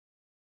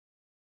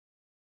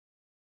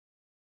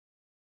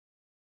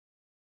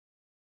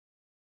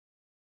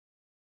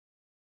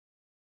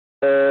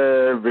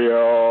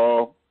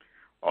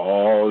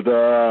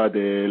the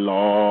day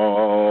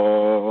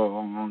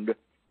long.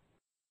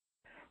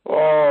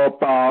 Oh,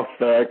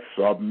 perfect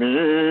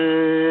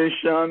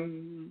submission,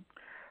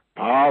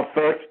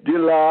 perfect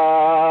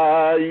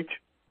delight,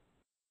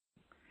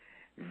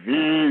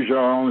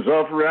 visions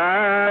of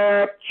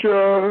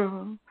rapture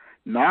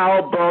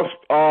now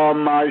burst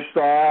on my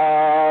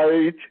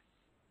sight.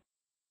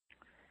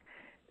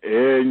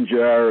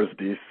 Angels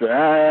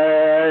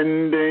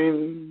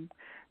descending,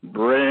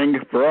 bring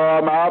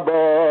from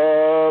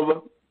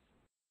above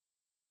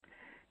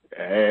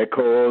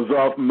echoes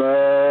of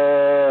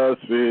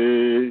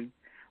mercy,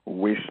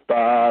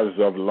 whispers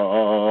of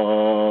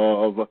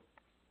love.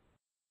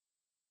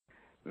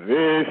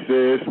 This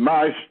is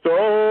my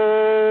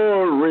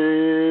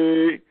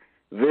story,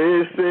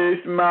 this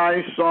is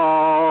my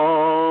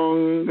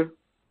song,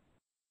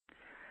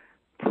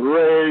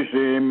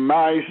 praising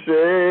my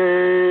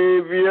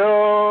Savior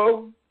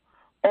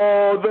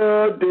all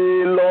the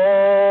day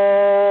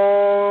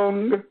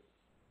long.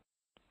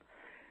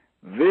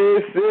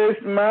 This is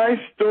my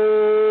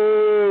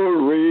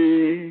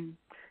story,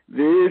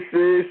 this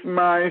is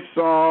my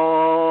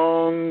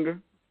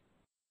song,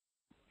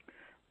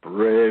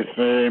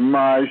 praising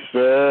my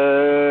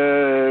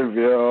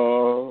Savior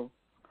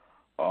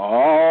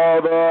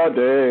all the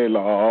day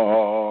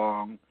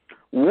long.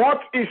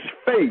 What is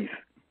faith?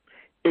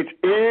 It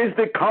is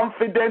the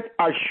confident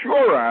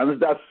assurance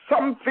that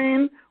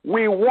something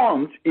we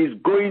want is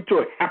going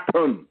to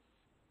happen.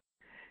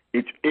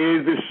 It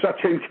is the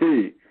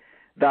certainty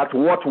that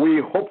what we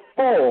hope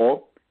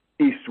for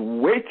is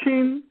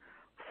waiting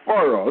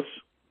for us,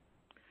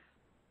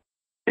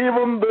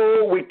 even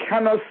though we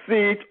cannot see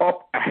it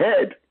up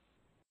ahead.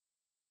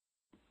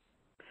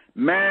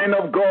 Men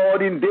of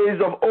God in days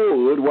of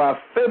old were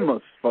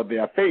famous for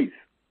their faith.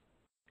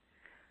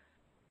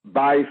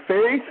 By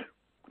faith,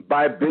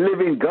 by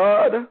believing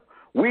God,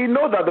 we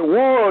know that the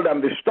world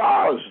and the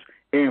stars,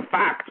 in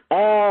fact,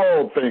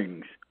 all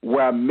things,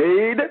 were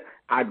made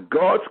at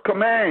God's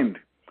command,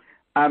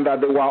 and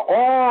that they were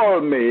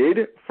all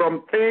made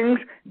from things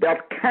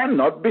that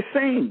cannot be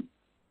seen.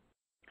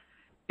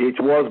 It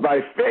was by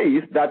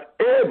faith that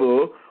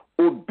Abel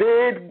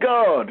obeyed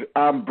God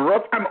and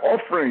brought an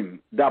offering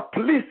that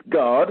pleased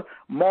God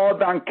more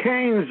than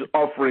Cain's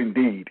offering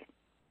did.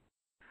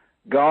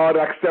 God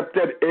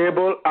accepted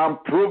Abel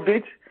and proved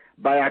it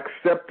by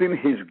accepting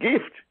his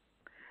gift.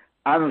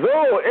 And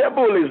though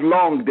Abel is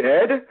long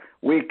dead,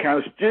 we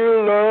can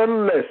still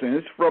learn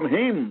lessons from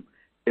him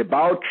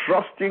about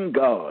trusting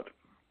God.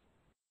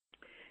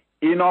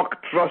 Enoch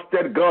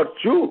trusted God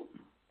too,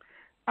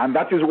 and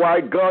that is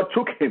why God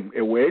took him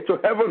away to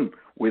heaven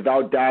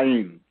without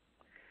dying.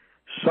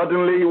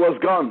 Suddenly he was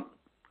gone,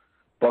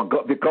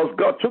 because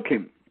God took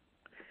him.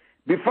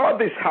 Before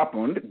this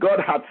happened,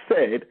 God had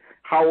said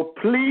how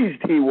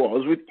pleased he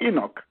was with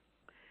Enoch.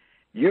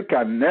 You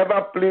can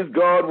never please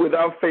God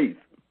without faith,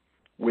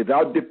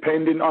 without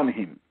depending on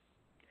him.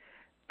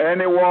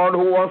 Anyone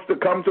who wants to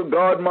come to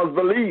God must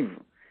believe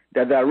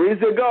that there is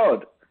a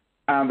God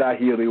and that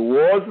he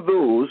rewards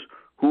those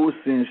who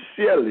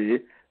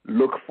sincerely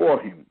look for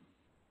him.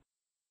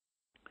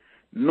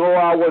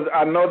 Noah was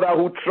another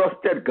who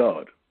trusted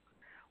God.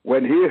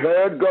 When he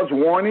heard God's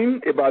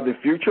warning about the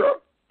future,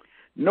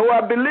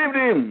 Noah believed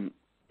him,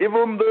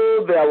 even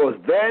though there was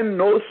then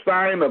no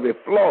sign of a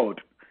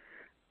flood.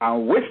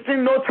 And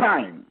wasting no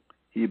time,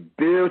 he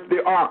built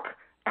the ark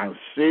and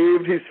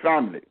saved his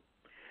family.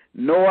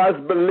 Noah's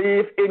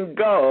belief in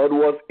God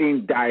was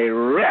in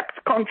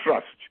direct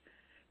contrast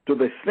to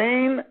the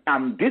sin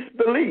and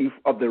disbelief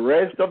of the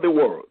rest of the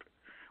world,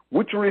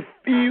 which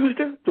refused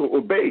to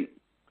obey.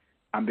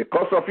 And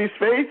because of his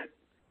faith,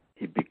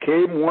 he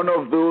became one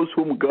of those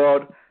whom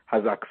God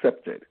has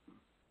accepted.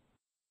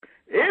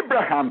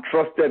 Abraham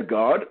trusted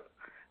God,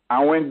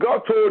 and when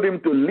God told him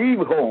to leave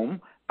home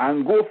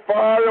and go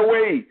far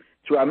away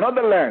to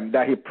another land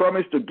that he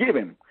promised to give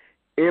him,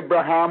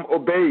 Abraham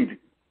obeyed.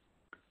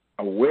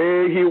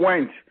 Away he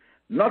went,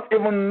 not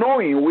even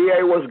knowing where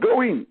he was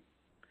going.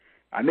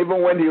 And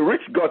even when he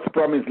reached God's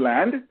promised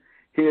land,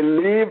 he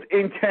lived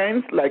in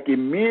tents like a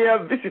mere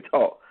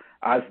visitor,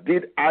 as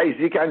did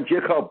Isaac and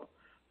Jacob,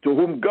 to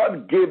whom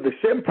God gave the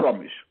same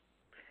promise.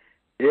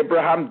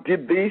 Abraham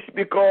did this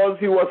because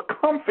he was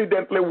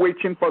confidently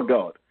waiting for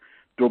God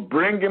to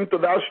bring him to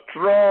that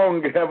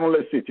strong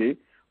heavenly city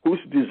whose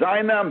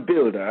designer and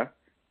builder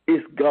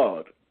is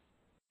God.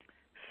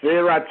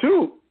 Sarah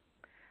too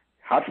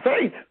had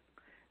faith,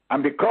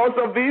 and because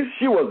of this,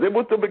 she was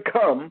able to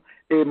become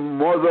a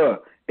mother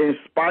in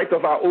spite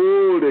of her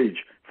old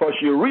age, for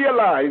she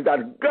realized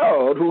that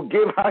God, who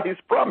gave her his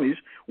promise,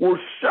 would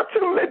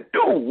certainly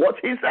do what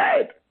he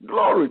said.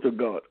 Glory to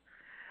God.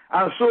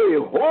 And so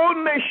a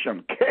whole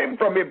nation came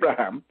from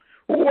Abraham,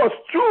 who was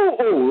too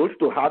old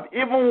to have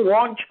even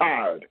one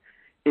child,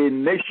 a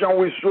nation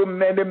with so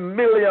many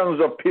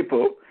millions of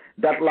people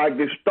that like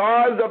the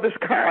stars of the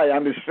sky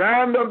and the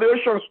sand of the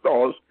ocean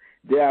stars,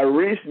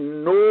 there is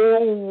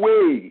no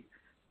way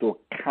to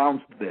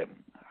count them.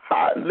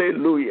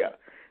 Hallelujah.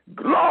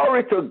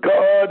 Glory to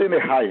God in the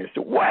highest.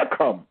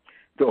 Welcome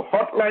to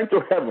Hotline to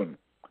Heaven,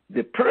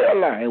 the prayer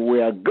line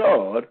where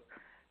God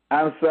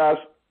answers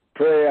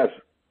prayers.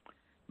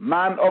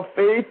 Man of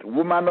faith,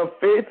 woman of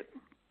faith,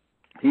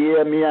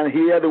 hear me and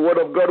hear the word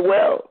of God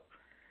well.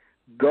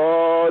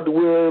 God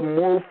will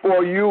move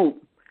for you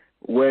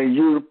when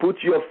you put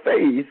your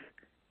faith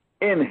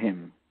in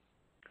him.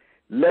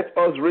 Let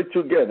us read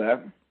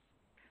together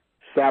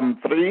Psalm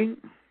 3.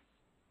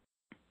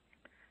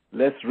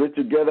 Let's read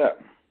together.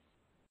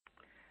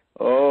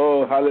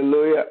 Oh,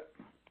 hallelujah.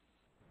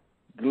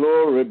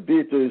 Glory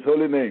be to his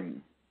holy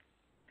name.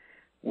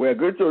 We're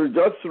going to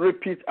just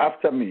repeat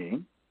after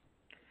me.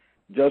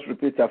 Just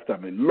repeat after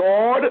me.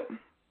 Lord,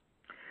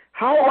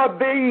 how have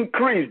they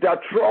increased that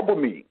trouble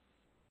me?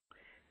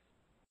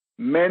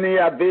 Many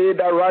are they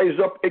that rise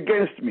up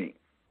against me.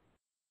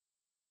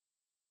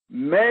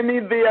 Many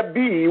there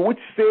be which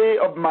say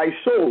of my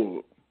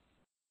soul,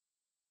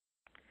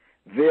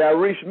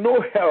 there is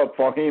no help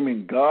for him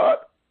in God.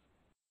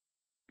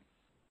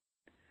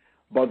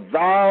 But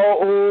thou,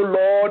 O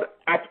Lord,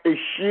 art a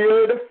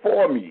shield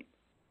for me,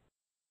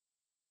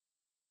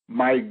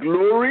 my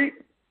glory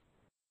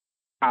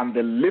and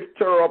the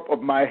lifter up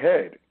of my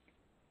head.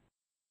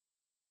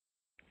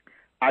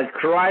 I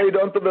cried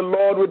unto the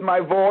Lord with my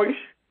voice,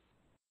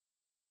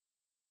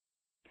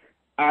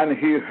 and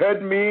he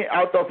heard me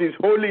out of his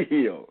holy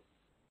hill.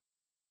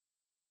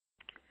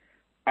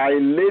 I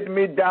laid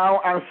me down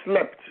and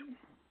slept.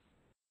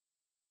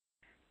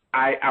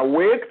 I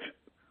awaked,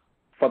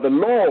 for the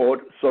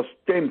Lord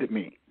sustained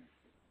me.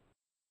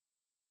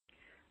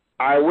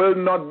 I will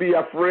not be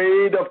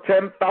afraid of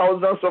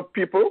 10,000s of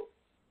people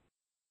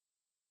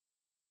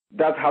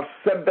that have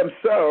set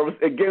themselves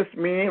against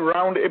me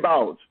round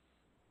about.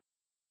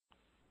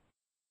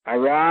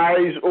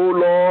 Arise, O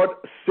Lord,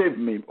 save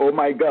me, O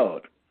my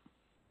God.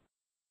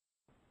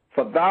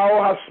 For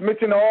thou hast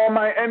smitten all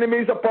my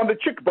enemies upon the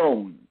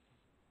cheekbone.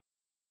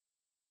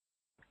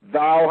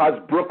 Thou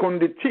hast broken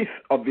the teeth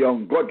of the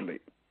ungodly.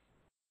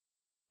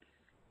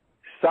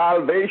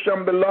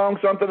 Salvation belongs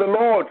unto the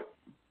Lord.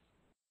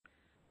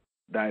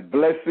 Thy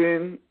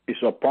blessing is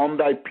upon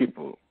thy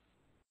people.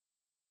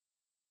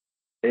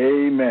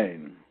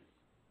 Amen.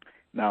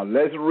 Now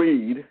let's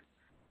read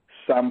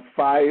Psalm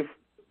 5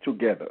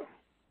 together.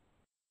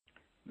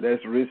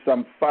 Let's read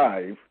Psalm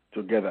 5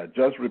 together.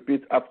 Just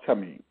repeat after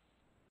me.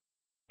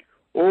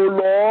 O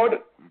Lord,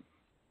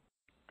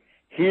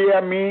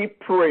 hear me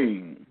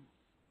praying.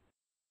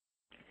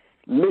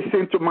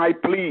 Listen to my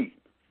plea.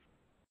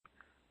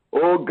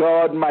 O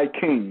God, my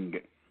King,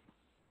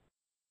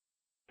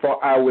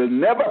 for I will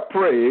never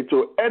pray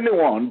to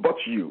anyone but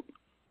you.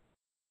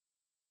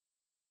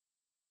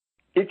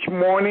 Each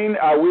morning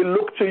I will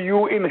look to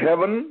you in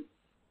heaven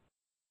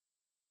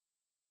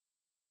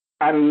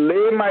and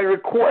lay my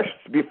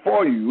requests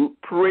before you,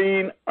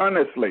 praying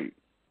earnestly.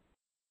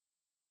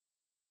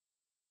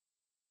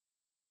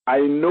 I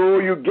know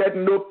you get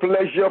no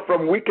pleasure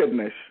from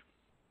wickedness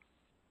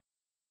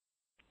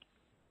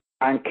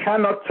and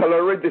cannot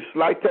tolerate the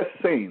slightest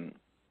sin.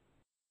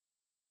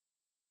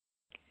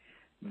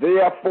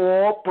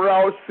 Therefore,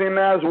 proud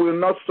sinners will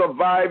not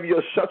survive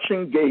your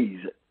searching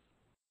gaze.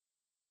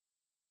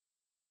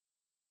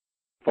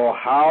 For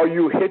how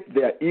you hate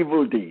their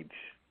evil deeds.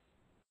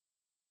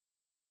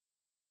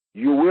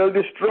 You will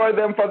destroy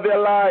them for their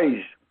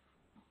lies.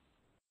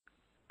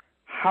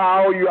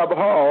 How you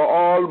abhor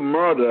all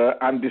murder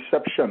and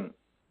deception.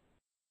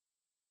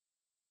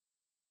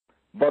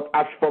 But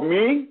as for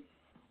me,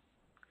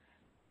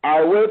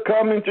 I will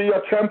come into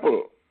your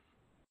temple,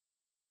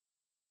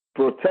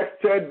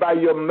 protected by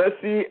your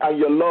mercy and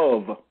your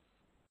love.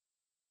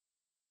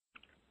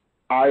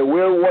 I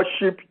will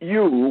worship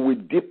you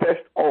with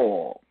deepest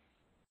awe.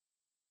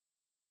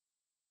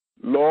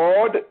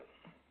 Lord,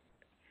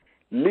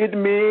 lead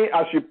me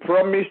as you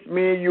promised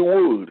me you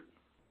would.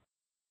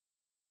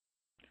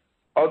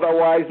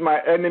 Otherwise, my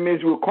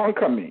enemies will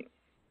conquer me.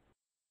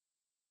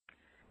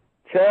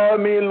 Tell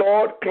me,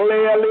 Lord,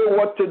 clearly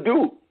what to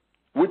do,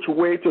 which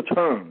way to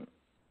turn.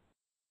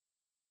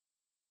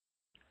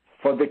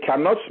 For they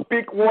cannot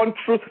speak one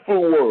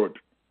truthful word.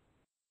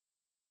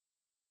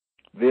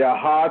 Their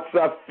hearts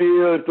are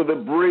filled to the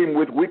brim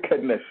with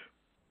wickedness.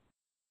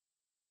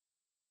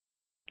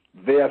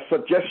 Their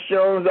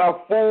suggestions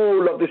are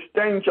full of the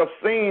stench of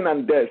sin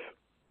and death.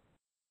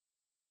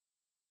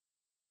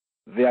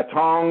 Their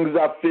tongues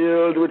are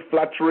filled with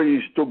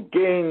flatteries to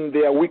gain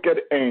their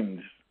wicked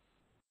ends.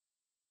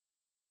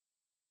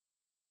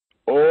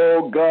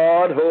 O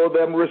God, hold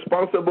them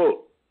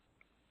responsible.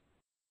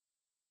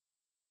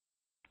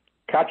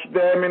 Catch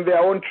them in their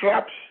own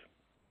traps.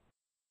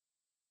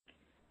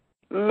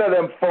 Let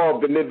them fall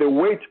beneath the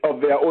weight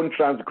of their own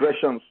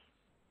transgressions,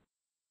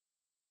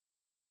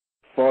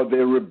 for they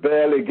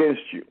rebel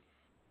against you.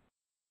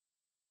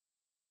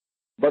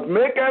 But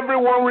make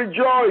everyone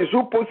rejoice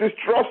who puts his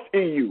trust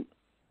in you.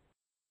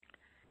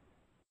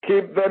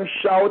 Keep them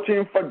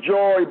shouting for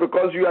joy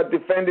because you are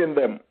defending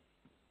them.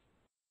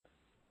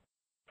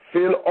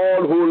 Fill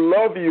all who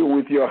love you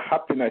with your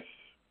happiness.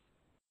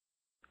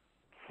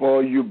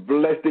 For you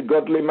bless the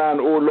godly man,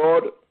 O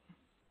Lord.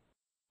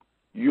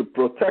 You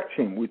protect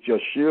him with your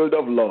shield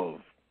of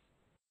love.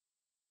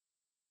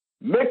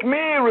 Make me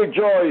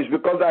rejoice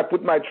because I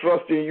put my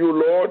trust in you,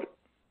 Lord.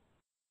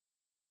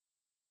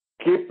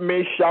 Keep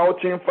me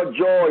shouting for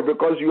joy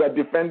because you are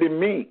defending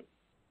me.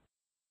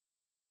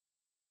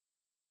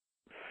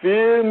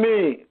 Fill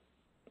me,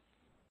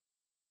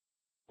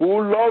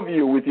 who love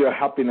you, with your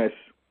happiness.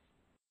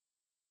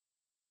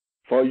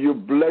 For you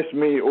bless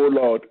me, O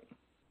Lord.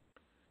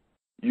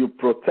 You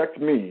protect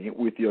me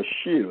with your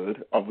shield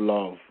of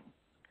love.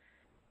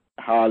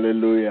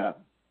 Hallelujah.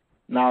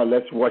 Now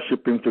let's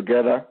worship him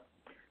together.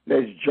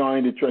 Let's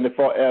join the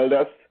 24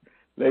 elders.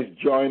 Let's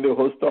join the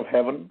host of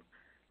heaven.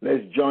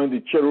 Let's join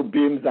the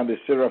cherubims and the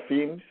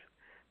seraphims.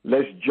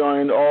 Let's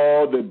join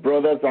all the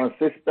brothers and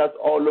sisters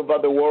all over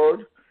the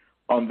world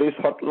on this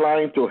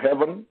hotline to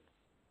heaven.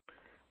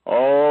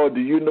 Oh,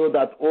 do you know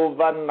that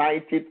over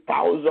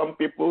 90,000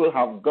 people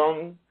have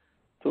gone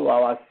to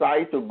our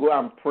site to go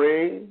and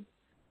pray?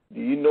 Do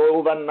you know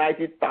over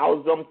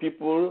 90,000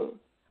 people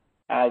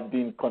have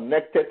been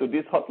connected to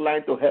this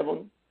hotline to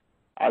heaven?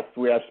 As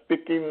we are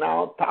speaking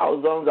now,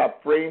 thousands are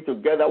praying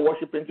together,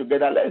 worshiping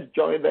together. Let's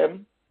join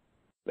them.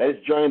 Let's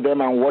join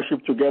them and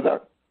worship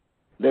together.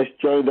 Let's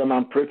join them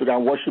and pray together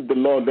and worship the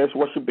Lord. Let's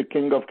worship the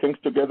King of Kings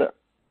together.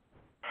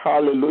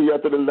 Hallelujah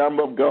to the Lamb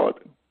of God.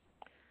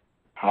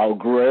 How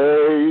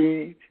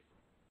great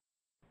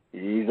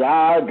is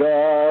our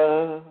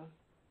God.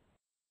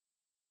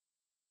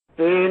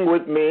 Sing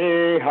with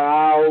me,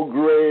 how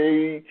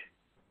great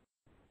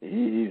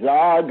is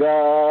our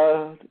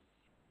God.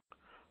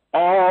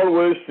 All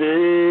will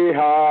see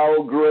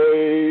how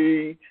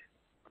great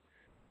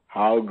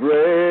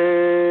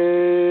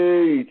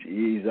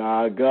is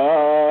our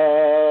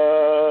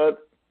God.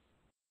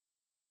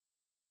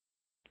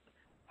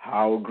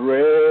 How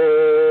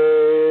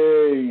great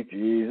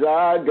is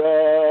our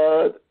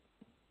God.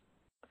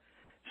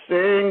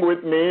 Sing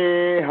with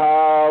me,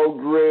 how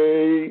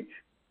great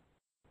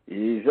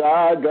is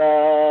our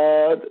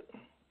God.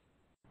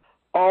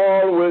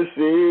 All will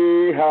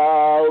see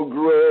how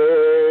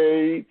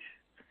great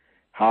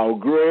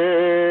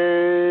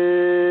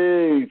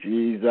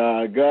is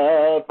our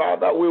God.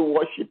 Father, we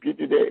worship you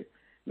today.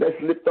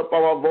 Let's lift up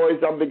our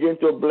voice and begin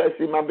to bless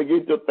him and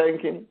begin to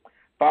thank him.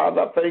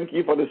 Father, thank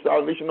you for the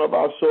salvation of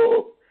our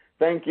soul.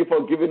 Thank you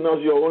for giving us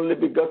your only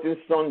begotten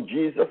Son,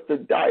 Jesus, to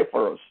die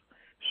for us.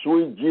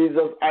 Sweet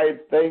Jesus, I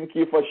thank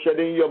you for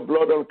shedding your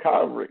blood on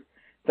Calvary.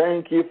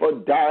 Thank you for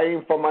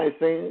dying for my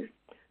sins.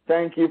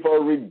 Thank you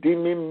for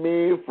redeeming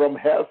me from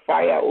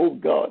hellfire, oh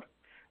God.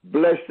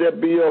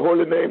 Blessed be your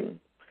holy name.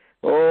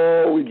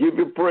 Oh, we give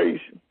you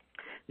praise.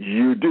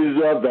 You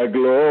deserve the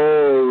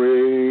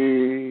glory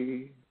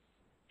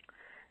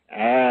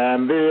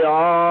and the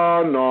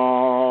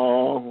honor.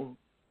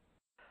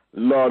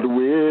 Lord,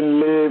 we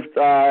lift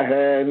our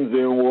hands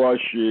in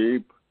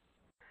worship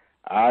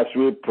as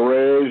we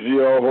praise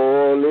your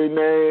holy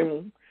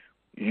name.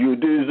 You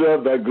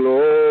deserve the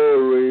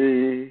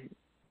glory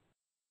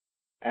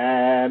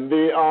and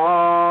the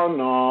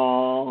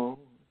honor.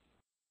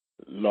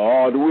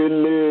 Lord, we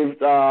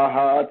lift our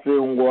hearts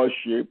in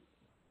worship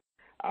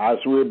as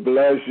we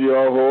bless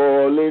your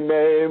holy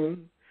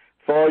name.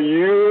 For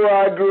you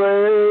are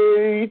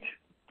great.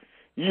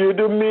 You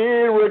do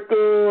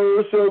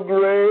miracles so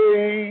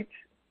great.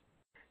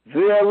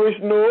 There is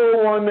no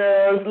one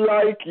else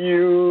like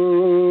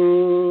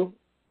you.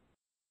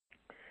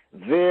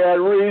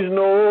 There is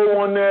no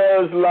one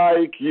else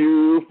like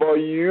you, for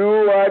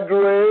you are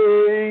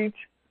great.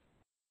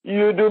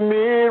 You do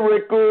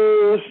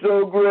miracles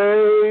so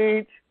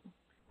great.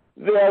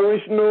 There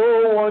is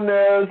no one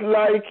else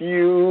like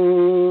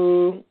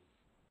you.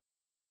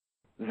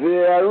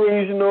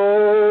 There is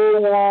no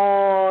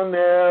one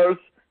else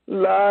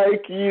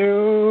like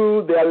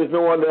you. There is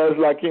no one else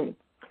like him.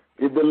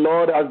 If the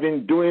Lord has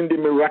been doing the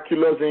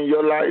miraculous in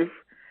your life,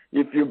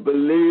 if you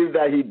believe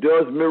that he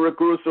does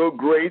miracles so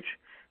great,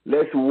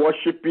 let's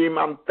worship him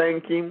and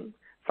thank him.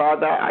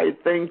 Father, I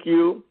thank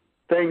you.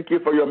 Thank you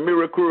for your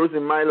miracles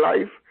in my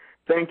life.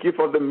 Thank you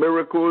for the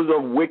miracles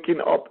of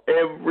waking up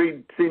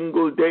every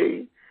single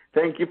day.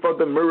 Thank you for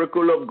the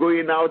miracle of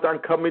going out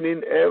and coming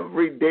in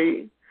every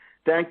day.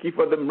 Thank you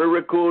for the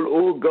miracle,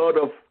 oh God,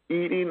 of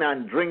eating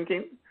and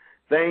drinking.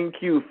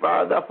 Thank you,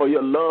 Father, for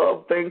your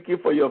love. Thank you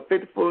for your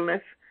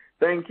faithfulness.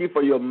 Thank you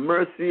for your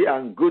mercy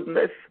and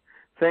goodness.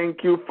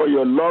 Thank you for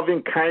your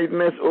loving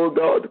kindness, oh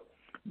God.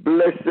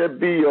 Blessed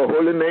be your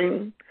holy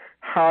name.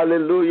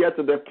 Hallelujah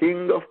to the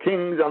King of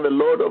Kings and the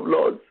Lord of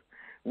Lords.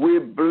 We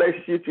bless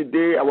you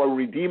today, our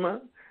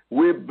Redeemer.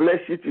 We bless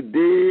you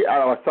today,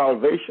 our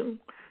salvation.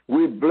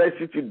 We bless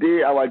you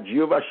today, our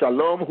Jehovah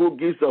Shalom, who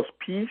gives us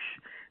peace,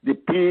 the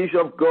peace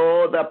of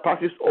God that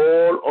passes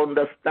all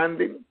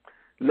understanding.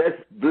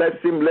 Let's bless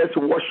him. Let's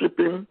worship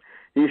him.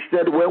 He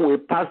said, when we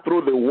pass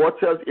through the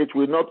waters, it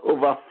will not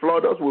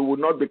overflood us. We will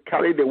not be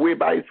carried away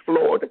by its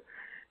flood.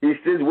 He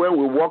says, when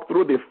we walk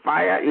through the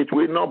fire, it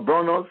will not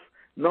burn us.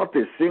 Not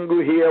a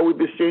single hair will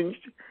be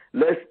singed.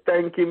 Let's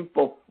thank him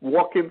for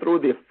walking through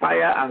the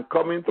fire and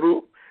coming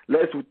through.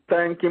 Let's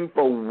thank him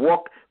for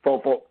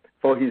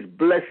for his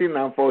blessing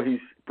and for his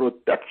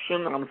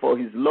protection and for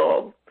his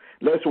love.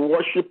 Let's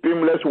worship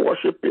him. Let's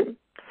worship him.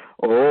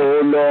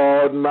 Oh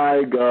Lord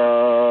my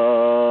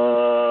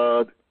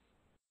God,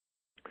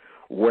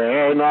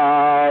 when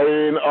I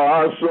in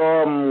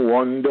awesome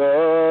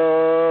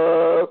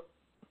wonder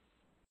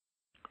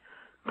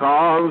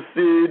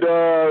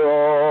consider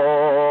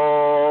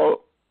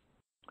all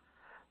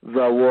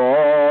the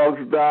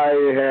works thy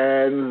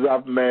hands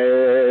have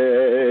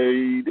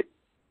made,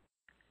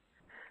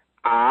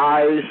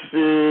 I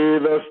see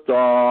the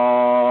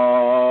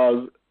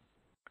stars,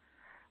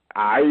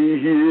 I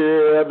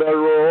hear the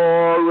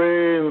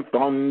roaring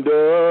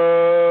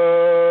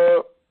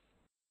thunder,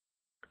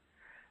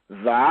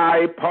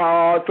 thy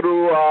power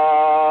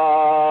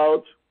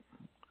throughout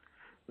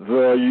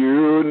the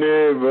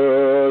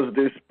universe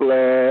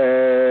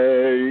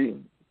display.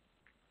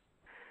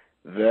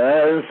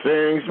 Then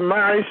sings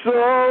my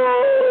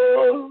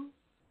soul,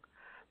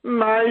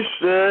 my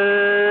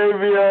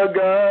Savior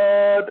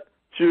God,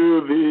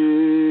 to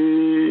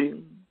thee.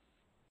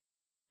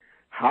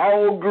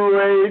 How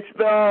great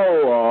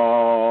thou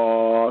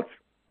art,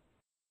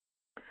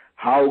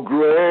 how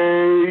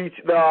great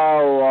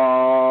thou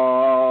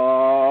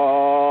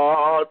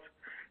art.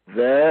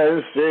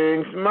 Then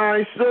sings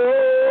my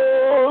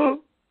soul,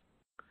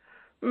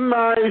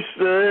 my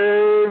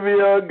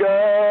Savior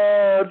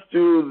God,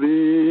 to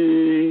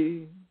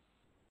thee.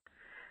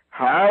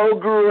 How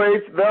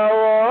great thou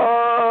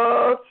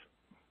art,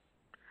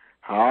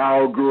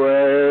 how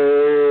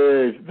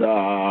great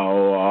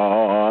thou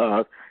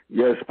art.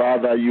 Yes,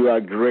 Father, you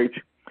are great,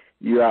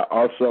 you are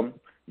awesome,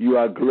 you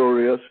are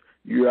glorious,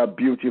 you are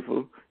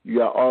beautiful,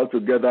 you are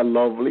altogether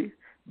lovely.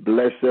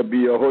 Blessed be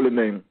your holy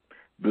name.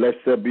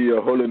 Blessed be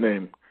your holy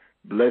name.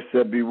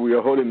 Blessed be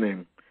your holy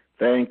name.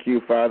 Thank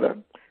you, Father.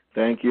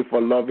 Thank you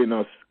for loving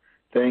us.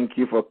 Thank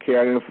you for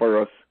caring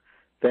for us.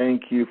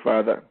 Thank you,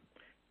 Father.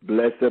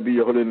 Blessed be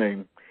your holy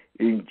name.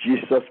 In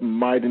Jesus'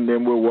 mighty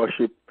name we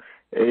worship.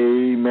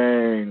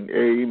 Amen.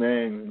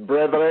 Amen.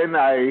 Brethren,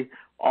 I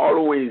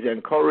always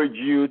encourage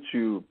you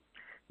to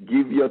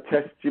give your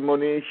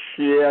testimony,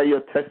 share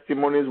your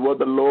testimonies, what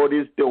the Lord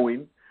is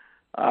doing,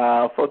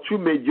 for two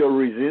major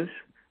reasons.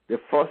 The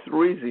first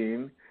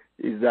reason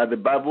is that the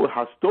Bible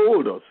has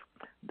told us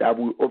that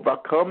we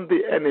overcome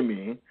the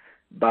enemy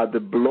by the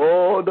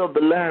blood of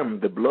the Lamb,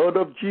 the blood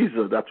of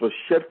Jesus that was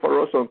shed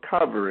for us on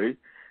Calvary,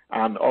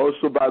 and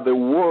also by the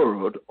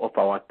word of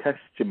our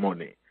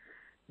testimony.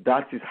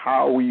 That is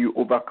how you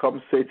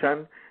overcome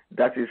Satan.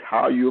 That is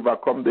how you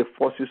overcome the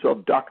forces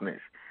of darkness.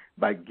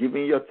 By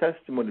giving your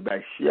testimony,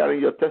 by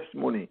sharing your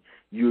testimony,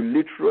 you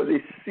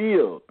literally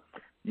seal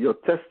your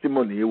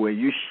testimony when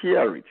you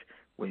share it.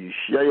 When you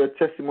share your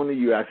testimony,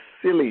 you are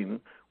sealing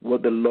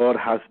what the Lord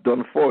has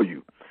done for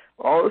you.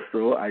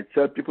 Also, I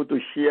tell people to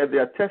share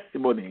their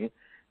testimony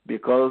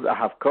because I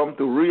have come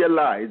to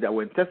realize that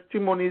when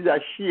testimonies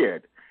are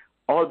shared,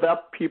 other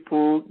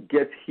people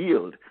get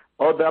healed,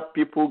 other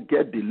people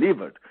get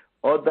delivered,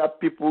 other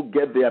people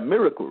get their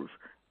miracles,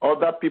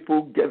 other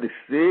people get the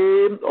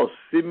same or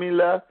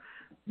similar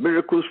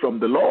miracles from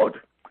the Lord.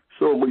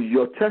 So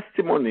your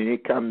testimony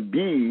can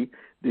be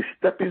the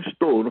stepping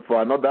stone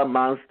for another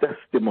man's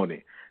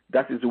testimony.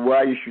 That is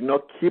why you should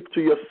not keep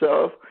to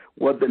yourself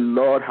what the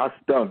Lord has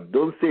done.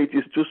 Don't say it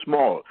is too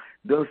small.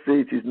 Don't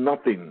say it is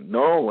nothing.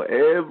 No,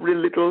 every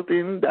little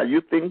thing that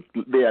you think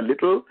they are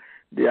little,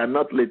 they are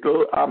not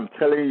little. I'm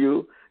telling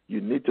you,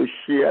 you need to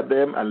share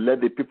them and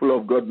let the people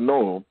of God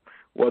know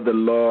what the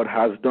Lord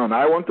has done.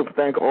 I want to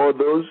thank all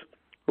those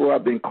who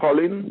have been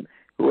calling,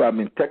 who have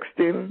been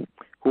texting,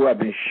 who have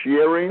been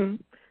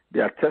sharing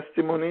their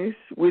testimonies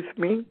with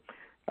me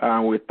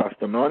and with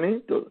Pastor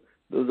Noni.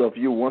 Those of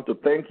you who want to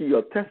thank you,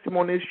 your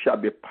testimonies shall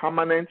be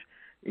permanent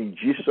in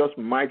Jesus'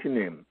 mighty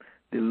name.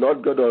 The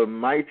Lord God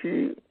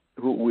Almighty,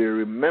 who will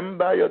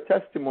remember your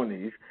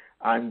testimonies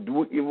and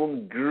do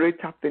even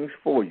greater things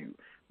for you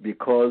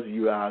because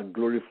you are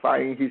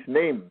glorifying his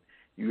name.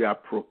 You are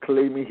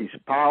proclaiming his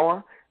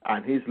power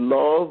and his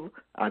love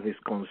and his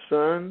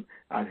concern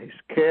and his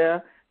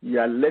care. You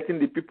are letting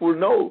the people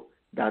know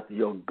that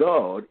your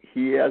God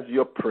hears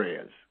your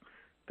prayers.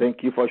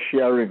 Thank you for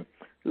sharing.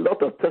 A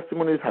lot of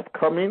testimonies have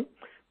come in,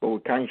 but we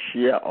can't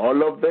share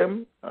all of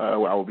them. I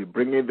will be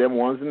bringing them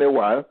once in a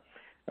while.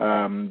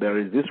 There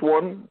is this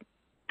one.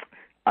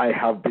 I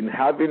have been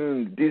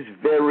having this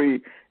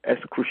very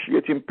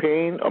excruciating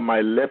pain on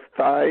my left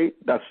thigh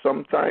that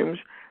sometimes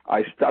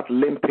I start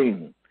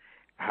limping.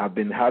 I have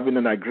been having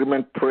an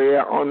agreement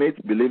prayer on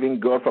it, believing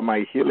God for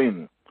my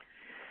healing.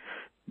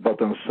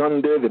 But on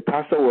Sunday, the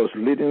pastor was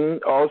leading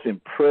us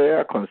in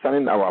prayer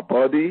concerning our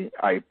body.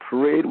 I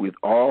prayed with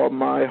all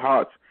my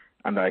heart,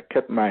 and I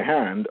kept my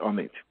hand on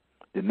it.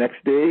 The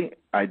next day,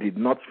 I did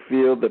not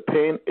feel the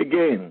pain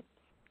again.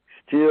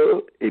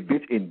 Still a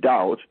bit in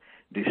doubt,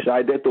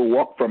 decided to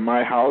walk from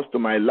my house to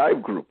my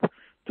life group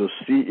to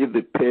see if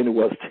the pain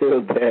was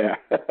still there.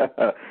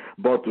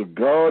 But to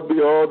God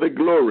be all the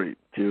glory.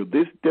 Till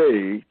this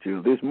day,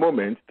 till this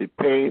moment, the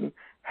pain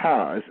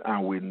has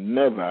and will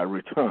never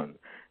return.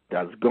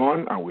 That's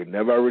gone and will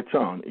never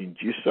return in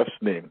Jesus'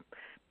 name.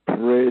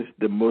 Praise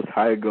the Most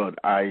High God.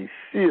 I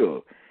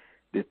seal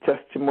the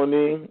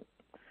testimony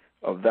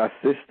of that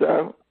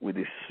sister with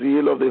the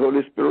seal of the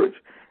Holy Spirit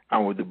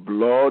and with the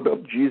blood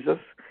of Jesus,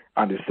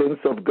 and the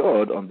saints of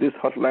God on this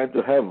hotline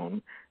to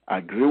heaven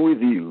agree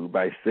with you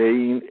by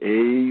saying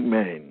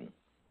amen.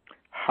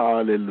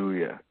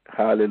 Hallelujah.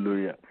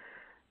 Hallelujah.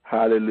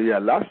 Hallelujah.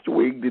 Last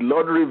week, the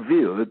Lord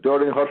revealed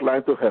during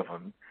hotline to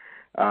heaven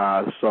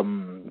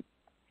some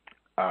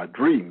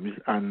dreams,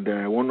 and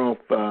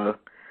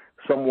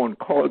someone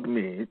called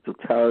me to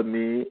tell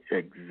me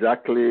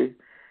exactly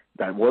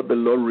that what the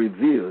Lord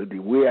revealed, the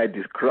way I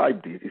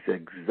described it, is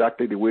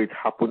exactly the way it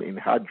happened in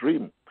her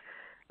dream.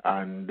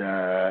 And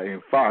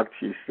in fact,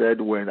 she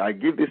said, when I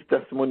give this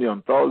testimony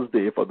on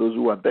Thursday, for those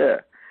who are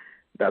there,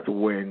 that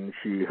when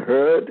she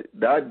heard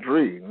that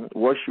dream,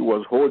 what she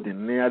was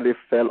holding nearly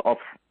fell off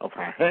of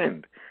her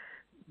hand,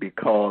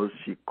 because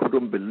she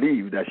couldn't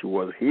believe that she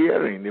was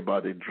hearing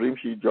about the dream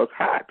she just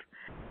had.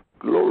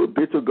 Glory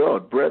be to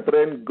God.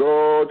 Brethren,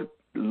 God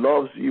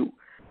loves you.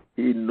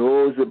 He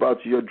knows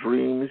about your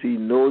dreams. He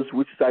knows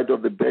which side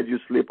of the bed you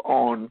sleep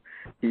on.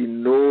 He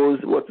knows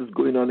what is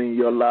going on in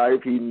your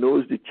life. He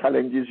knows the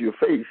challenges you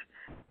face.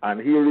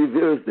 And he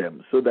reveals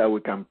them so that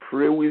we can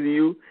pray with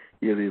you.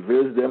 He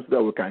reveals them so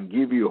that we can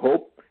give you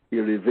hope. He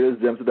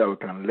reveals them so that we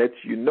can let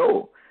you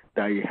know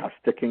that he has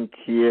taken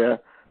care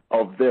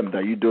of them,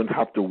 that you don't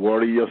have to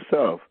worry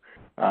yourself.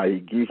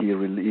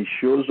 He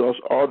shows us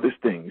all these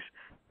things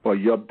for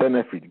your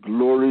benefit.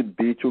 Glory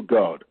be to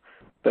God.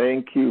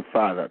 Thank you,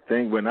 Father.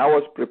 When I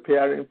was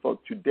preparing for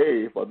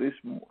today, for this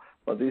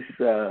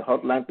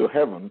hotline to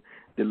heaven,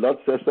 the Lord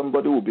said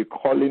somebody will be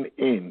calling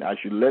in. I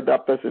should let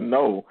that person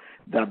know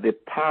that the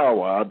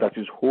power that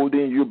is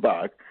holding you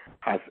back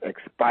has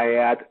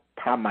expired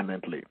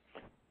permanently.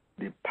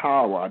 The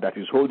power that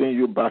is holding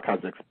you back has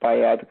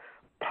expired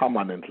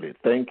permanently.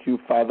 Thank you,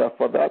 Father,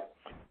 for that.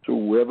 To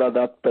whoever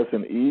that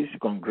person is,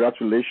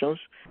 congratulations.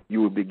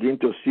 You will begin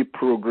to see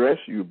progress.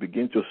 You will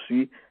begin to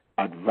see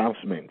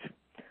advancement.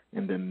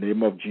 In the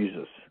name of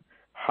Jesus.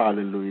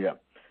 Hallelujah.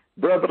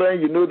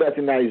 Brethren, you know that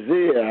in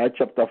Isaiah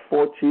chapter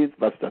 40,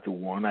 verse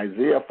 31,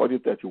 Isaiah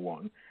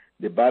 40:31,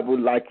 the Bible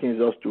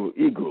likens us to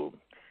eagle.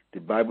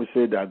 The Bible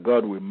says that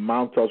God will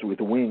mount us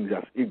with wings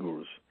as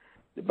eagles.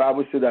 The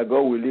Bible says that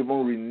God will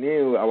even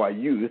renew our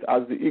youth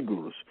as the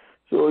eagles.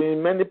 So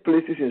in many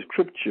places in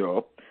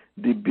Scripture,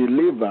 the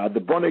believer, the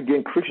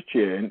born-again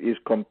Christian, is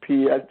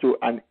compared to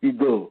an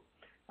eagle.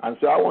 And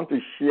so I want to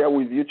share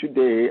with you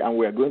today, and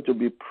we are going to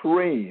be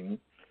praying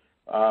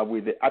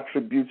with the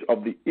attributes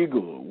of the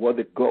eagle, what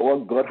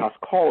God has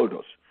called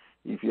us.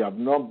 If you have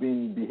not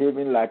been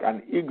behaving like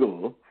an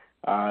eagle,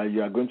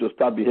 you are going to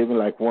start behaving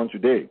like one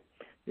today.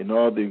 You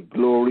know, the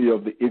glory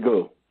of the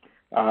eagle.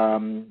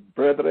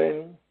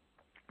 Brethren,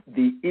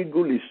 the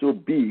eagle is so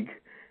big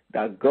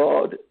that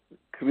God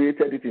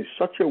created it in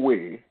such a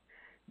way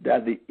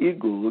that the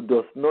eagle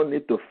does not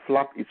need to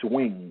flap its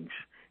wings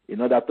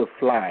in order to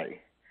fly.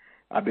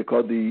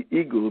 Because the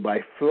eagle,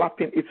 by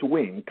flapping its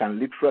wing, can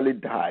literally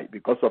die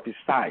because of its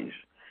size.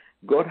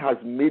 God has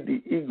made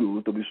the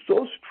eagle to be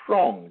so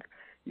strong.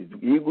 The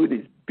eagle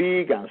is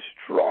big and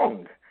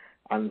strong,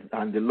 and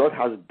the Lord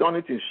has done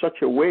it in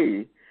such a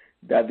way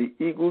that the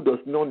eagle does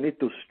not need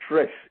to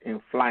stress in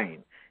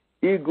flying.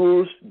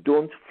 Eagles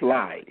don't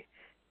fly.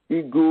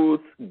 Eagles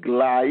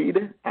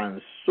glide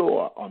and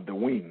soar on the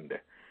wind.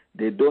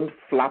 They don't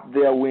flap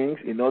their wings.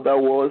 In other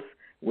words,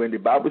 when the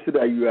Bible says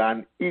that you are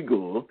an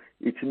eagle,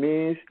 it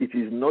means it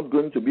is not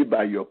going to be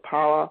by your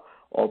power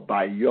or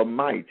by your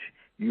might.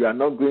 You are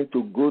not going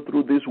to go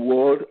through this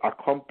world,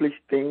 accomplish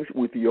things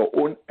with your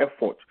own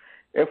effort.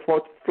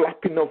 Effort,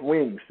 flapping of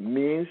wings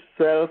means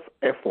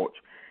self-effort.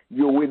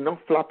 You will not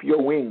flap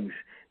your wings.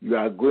 You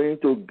are going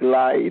to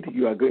glide.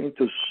 You are going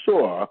to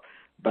soar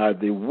by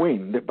the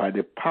wind, by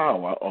the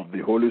power of the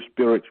Holy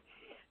Spirit.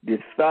 The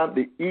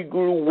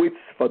eagle waits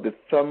for the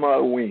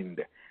summer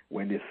wind.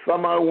 When the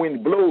summer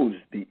wind blows,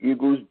 the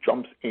eagle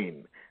jumps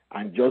in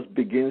and just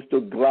begins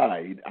to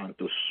glide and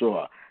to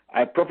soar.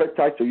 I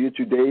prophesy to you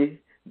today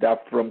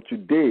that from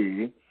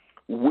today,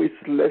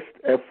 wasteless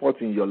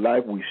effort in your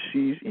life will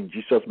cease in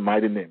Jesus'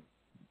 mighty name.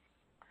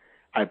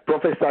 I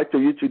prophesy to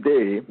you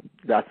today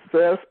that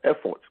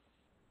self-effort,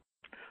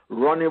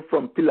 running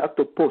from pillar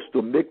to post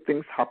to make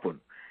things happen,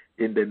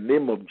 in the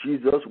name of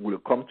Jesus will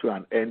come to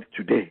an end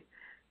today.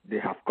 They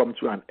have come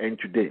to an end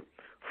today.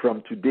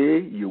 From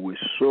today, you will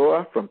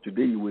soar. From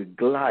today, you will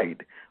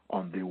glide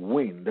on the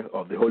wind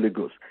of the Holy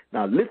Ghost.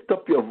 Now, lift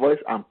up your voice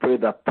and pray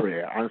that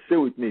prayer and say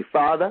with me,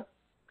 Father,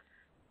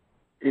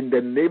 in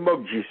the name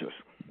of Jesus,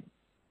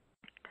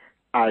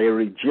 I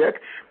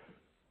reject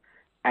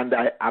and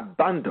I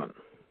abandon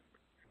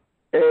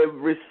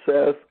every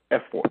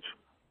self-effort.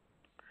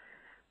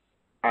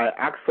 I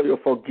ask for your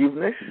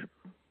forgiveness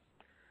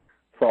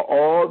for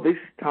all this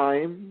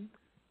time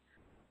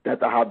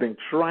that I have been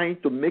trying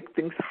to make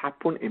things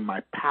happen in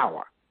my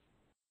power.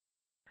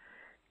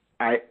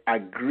 I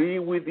agree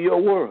with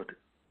your word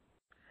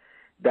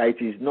that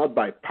it is not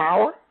by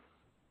power,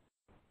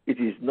 it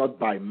is not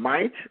by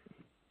might,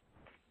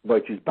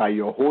 but it is by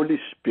your Holy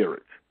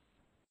Spirit.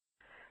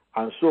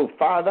 And so,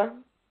 Father,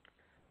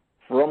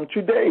 from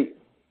today,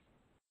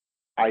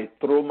 I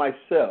throw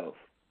myself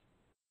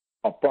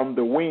upon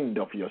the wind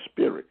of your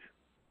Spirit.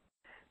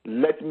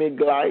 Let me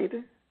glide,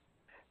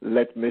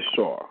 let me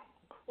soar.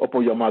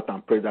 Open your mouth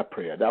and pray that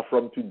prayer. That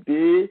from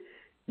today,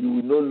 you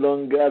will no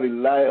longer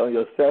rely on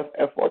your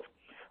self-effort,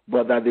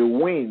 but that the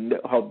wind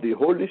of the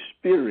Holy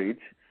Spirit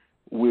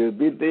will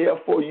be there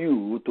for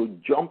you to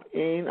jump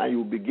in, and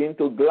you begin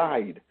to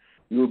glide.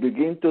 You will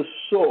begin to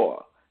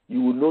soar.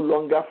 You will no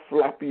longer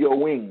flap your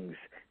wings.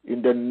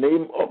 In the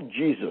name of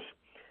Jesus,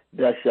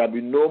 there shall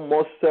be no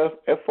more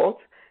self-effort.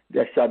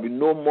 There shall be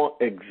no more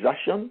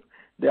exertion.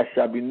 There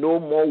shall be no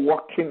more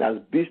walking as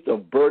beasts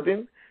of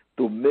burden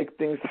to make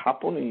things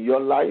happen in your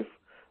life.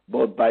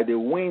 But by the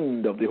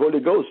wind of the Holy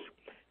Ghost,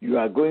 you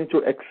are going to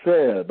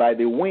excel. By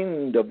the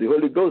wind of the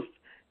Holy Ghost,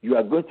 you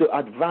are going to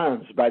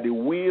advance. By the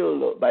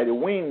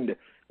wind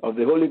of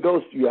the Holy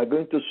Ghost, you are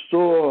going to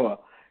soar.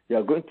 You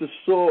are going to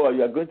soar.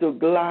 You are going to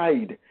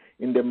glide.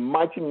 In the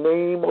mighty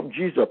name of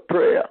Jesus,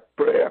 prayer.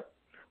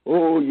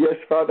 Oh, yes,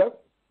 Father.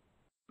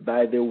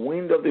 By the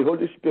wind of the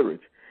Holy Spirit,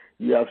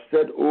 you have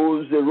said,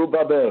 oh,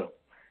 Zerubbabel,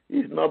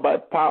 it's not by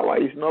power,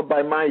 it's not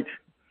by might,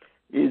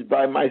 it's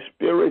by my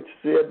Spirit,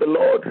 saith the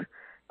Lord.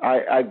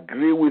 I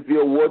agree with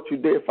your word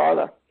today,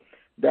 Father,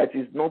 that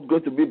it's not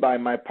going to be by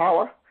my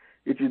power,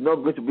 it is not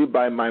going to be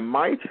by my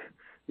might,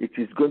 it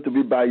is going to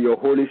be by your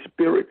Holy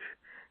Spirit.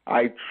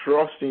 I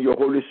trust in your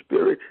Holy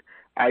Spirit.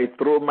 I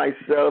throw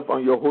myself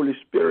on your Holy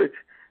Spirit.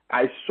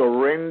 I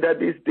surrender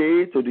this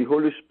day to the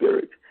Holy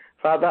Spirit.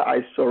 Father, I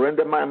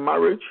surrender my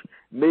marriage.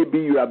 Maybe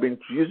you have been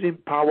using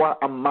power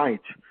and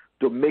might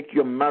to make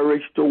your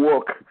marriage to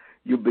work.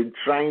 You've been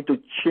trying to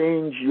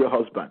change your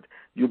husband.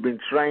 You've been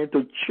trying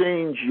to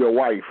change your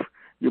wife.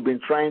 You've been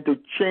trying to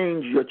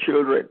change your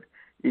children.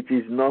 It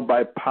is not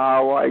by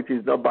power. It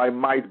is not by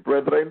might,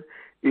 brethren.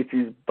 It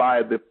is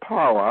by the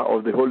power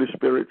of the Holy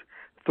Spirit.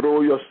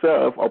 Throw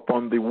yourself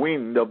upon the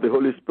wind of the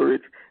Holy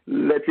Spirit.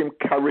 Let him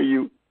carry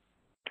you.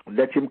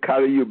 Let him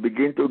carry you.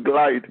 Begin to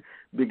glide.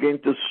 Begin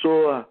to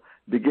soar.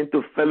 Begin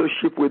to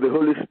fellowship with the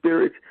Holy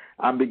Spirit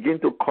and begin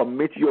to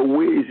commit your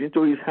ways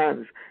into his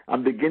hands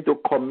and begin to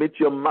commit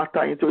your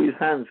matter into his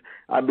hands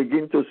and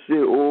begin to say,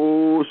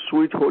 oh,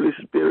 sweet Holy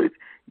Spirit,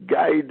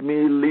 guide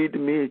me, lead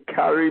me,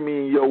 carry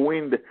me in your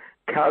wind,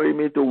 carry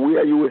me to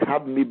where you will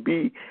have me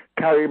be,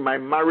 carry my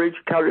marriage,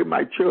 carry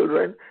my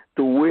children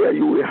to where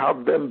you will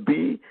have them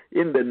be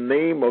in the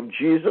name of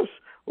Jesus.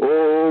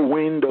 Oh,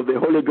 wind of the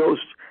Holy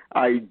Ghost,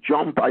 I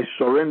jump, I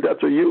surrender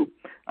to you.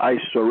 I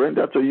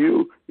surrender to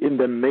you in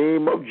the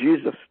name of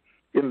Jesus.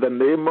 In the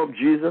name of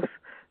Jesus.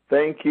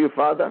 Thank you,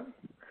 Father.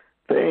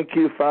 Thank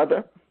you,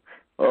 Father.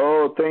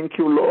 Oh, thank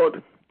you,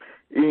 Lord.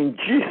 In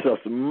Jesus'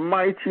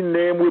 mighty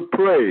name we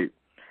pray.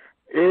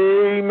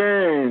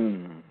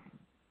 Amen.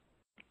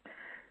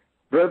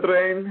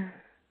 Brethren,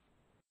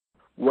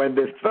 when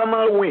the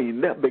thermal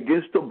wind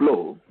begins to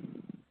blow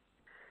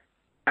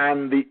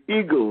and the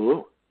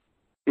eagle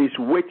is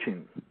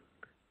waiting,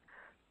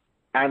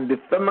 and the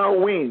thermal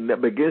wind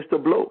begins to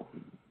blow,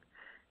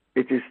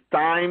 it is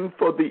time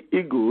for the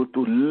eagle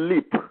to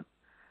leap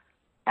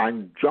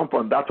and jump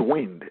on that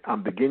wind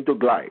and begin to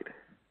glide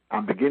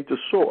and begin to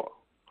soar.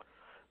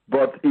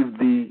 But if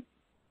the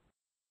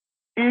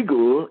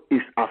eagle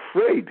is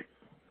afraid,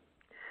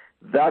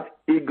 that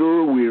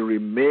eagle will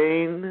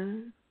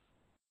remain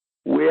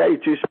where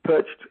it is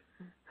perched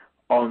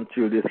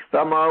until the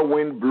thermal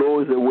wind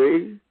blows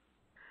away,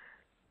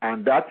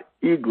 and that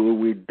eagle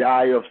will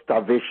die of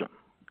starvation.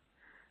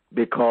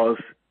 Because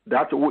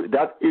that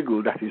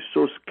eagle that is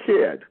so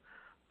scared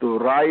to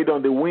ride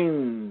on the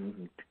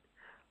wind,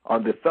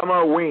 on the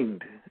thermal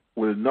wind,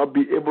 will not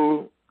be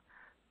able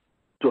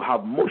to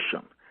have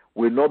motion,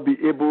 will not be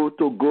able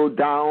to go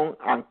down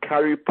and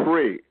carry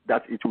prey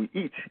that it will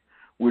eat,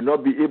 will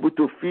not be able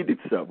to feed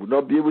itself, will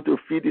not be able to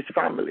feed its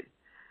family.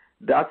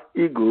 That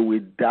eagle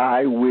will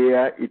die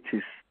where it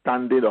is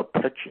standing or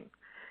perching.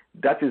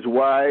 That is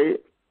why,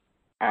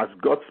 as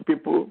God's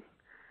people,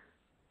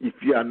 if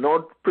you are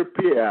not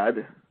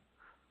prepared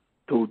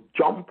to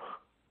jump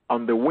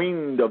on the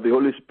wind of the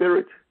Holy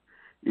Spirit,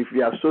 if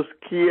you are so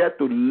scared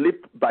to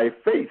leap by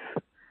faith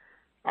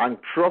and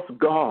trust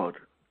God,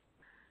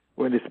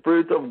 when the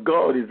Spirit of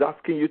God is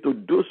asking you to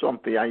do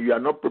something and you are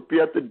not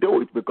prepared to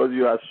do it because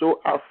you are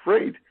so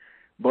afraid,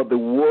 but the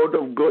Word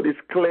of God is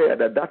clear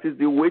that that is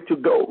the way to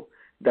go,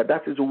 that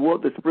is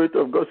what the Spirit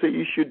of God says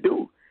you should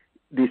do.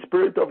 The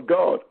Spirit of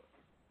God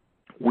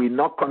will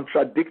not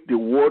contradict the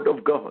Word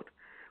of God.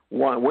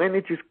 When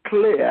it is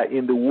clear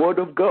in the Word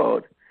of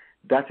God,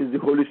 that is the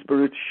Holy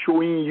Spirit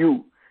showing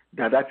you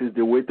that is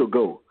the way to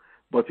go.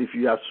 But if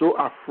you are so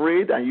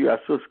afraid and you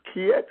are so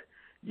scared,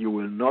 you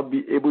will not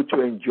be able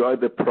to enjoy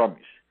the promise.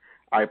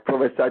 I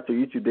prophesy to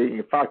you today.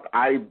 In fact,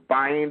 I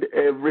bind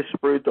every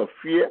spirit of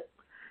fear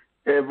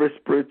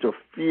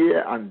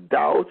and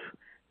doubt,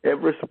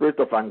 every spirit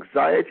of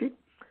anxiety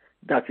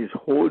that is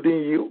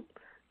holding you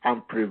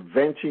and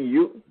preventing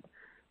you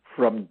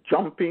from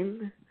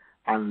jumping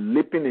and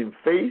leaping in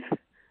faith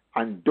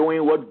and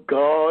doing what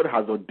God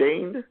has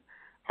ordained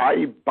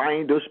I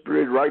bind those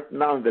spirits right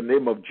now in the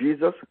name of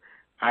Jesus.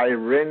 I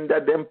render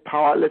them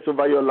powerless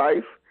over your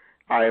life.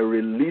 I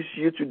release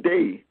you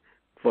today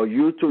for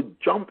you to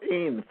jump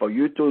in, for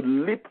you to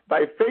leap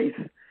by faith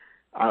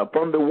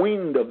upon the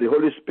wind of the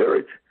Holy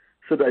Spirit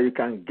so that you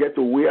can get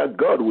to where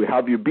God will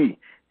have you be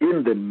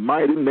in the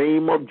mighty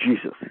name of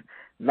Jesus.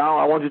 Now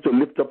I want you to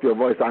lift up your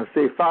voice and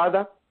say,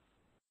 Father,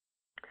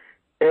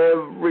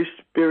 every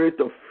spirit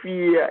of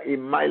fear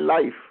in my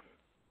life,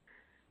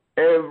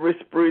 every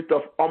spirit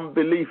of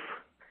unbelief,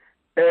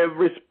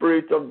 every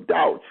spirit of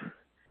doubt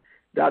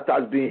that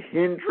has been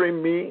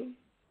hindering me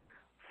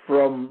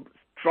from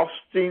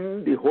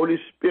trusting the Holy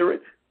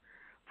Spirit,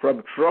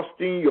 from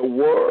trusting your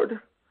word,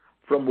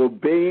 from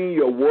obeying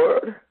your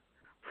word,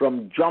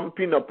 from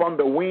jumping upon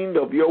the wind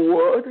of your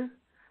word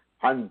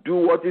and do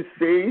what it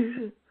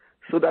says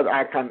so that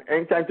I can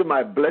enter into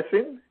my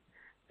blessing.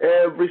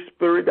 Every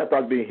spirit that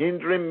has been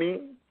hindering me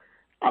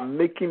and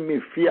making me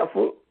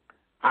fearful,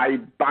 I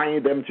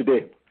bind them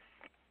today.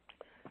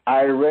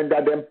 I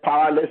render them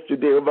powerless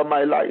today over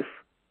my life.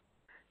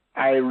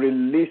 I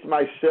release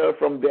myself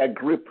from their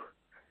grip.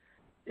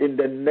 In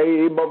the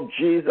name of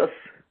Jesus,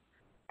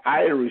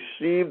 I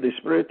receive the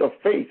spirit of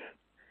faith.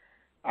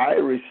 I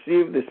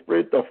receive the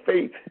spirit of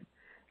faith.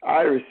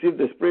 I receive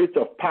the spirit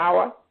of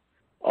power,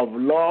 of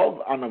love,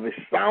 and of a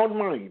sound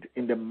mind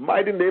in the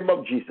mighty name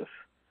of Jesus.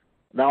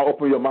 Now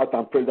open your mouth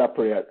and pray that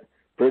prayer.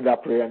 Pray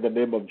that prayer in the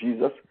name of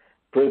Jesus.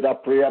 Pray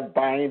that prayer,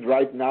 bind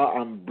right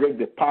now and break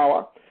the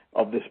power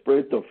of the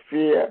spirit of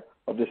fear,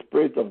 of the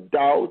spirit of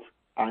doubt,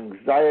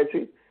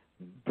 anxiety.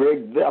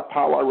 Break their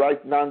power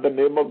right now in the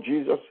name of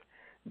Jesus.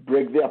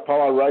 Break their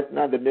power right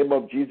now in the name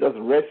of Jesus.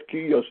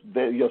 Rescue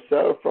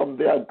yourself from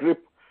their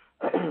grip,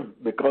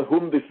 because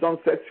whom the Son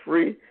sets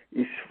free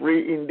is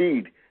free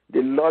indeed. The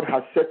Lord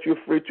has set you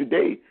free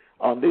today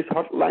on this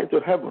hotline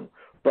to heaven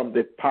from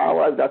the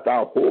powers that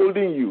are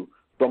holding you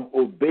from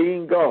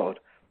obeying God,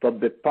 from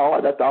the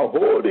power that are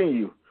holding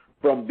you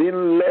from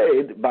being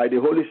led by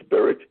the Holy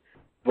Spirit,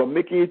 for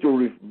making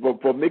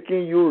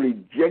you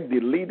reject the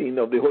leading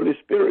of the Holy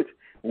Spirit.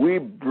 We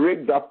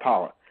break that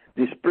power.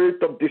 The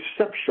spirit of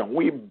deception,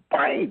 we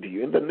bind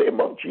you in the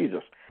name of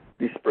Jesus.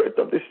 The spirit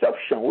of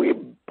deception, we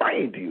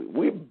bind you.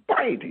 We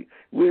bind you.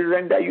 We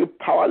render you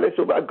powerless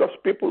over God's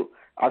people.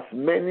 As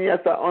many as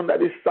are under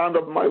the sound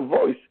of my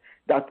voice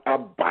that are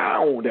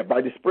bound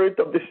by the spirit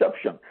of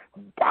deception,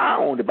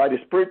 bound by the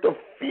spirit of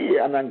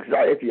fear and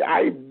anxiety,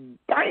 I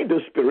bind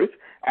those spirits.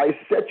 I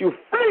set you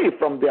free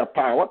from their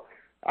power.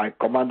 I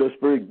command those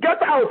spirits,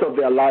 get out of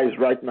their lives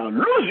right now.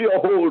 Lose your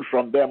hold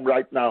from them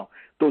right now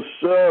to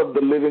serve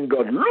the living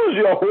God. Lose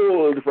your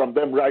hold from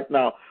them right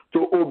now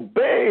to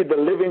obey the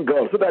living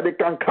God so that they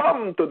can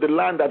come to the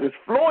land that is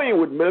flowing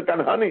with milk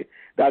and honey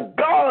that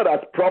God has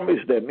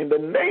promised them. In the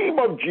name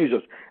of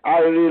Jesus, I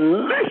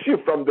release you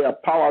from their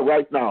power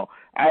right now.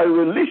 I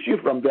release you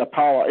from their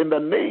power in the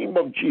name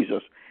of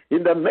Jesus.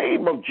 In the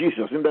name of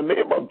Jesus. In the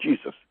name of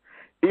Jesus.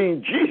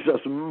 In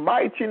Jesus'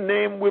 mighty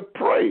name we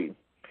pray.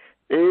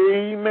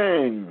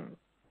 Amen.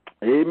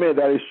 Amen.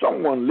 There is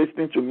someone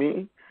listening to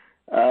me.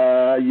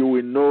 You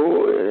will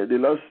know, the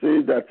Lord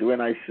says that when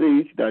I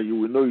say it, that you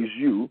will know it's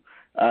you.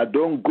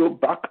 Don't go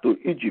back to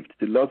Egypt.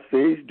 The Lord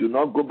says, do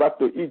not go back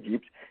to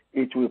Egypt.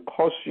 It will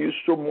cause you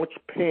so much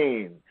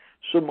pain,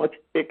 so much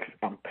aches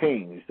and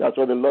pains. That's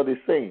what the Lord is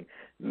saying.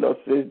 The Lord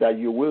says that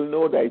you will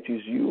know that it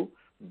is you.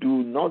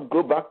 Do not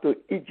go back to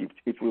Egypt.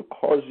 It will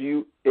cause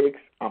you aches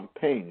and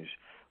pains.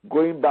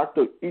 Going back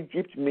to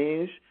Egypt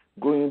means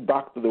going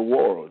back to the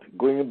world,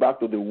 going back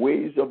to the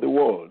ways of the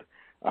world.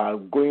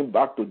 Going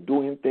back to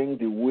doing things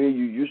the way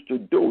you used to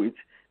do it,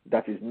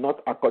 that is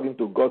not according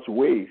to God's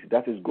ways.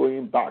 That is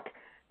going back.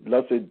 The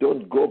Lord said,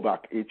 don't go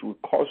back. It will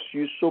cause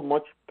you so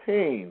much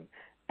pain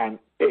and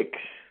aches.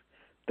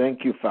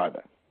 Thank you,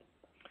 Father.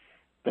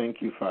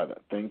 Thank you, Father.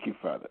 Thank you,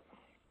 Father.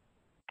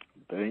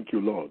 Thank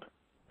you, Lord.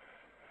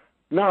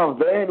 Now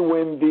then,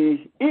 when the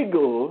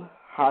eagle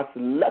has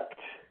leapt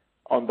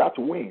on that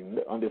wind,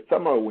 on the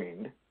summer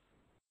wind,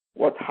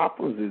 what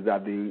happens is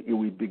that it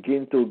will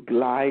begin to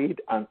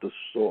glide and to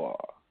soar.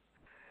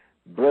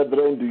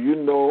 Brethren, do you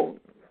know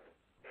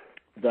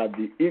that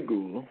the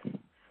eagle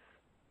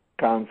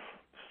can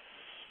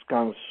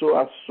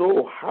soar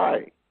so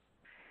high?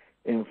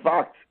 In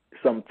fact,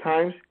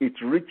 sometimes it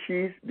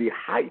reaches the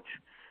height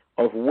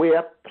of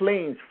where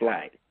planes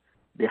fly.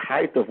 The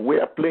height of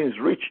where planes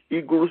reach,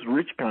 eagles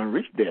can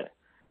reach there.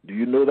 Do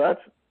you know that?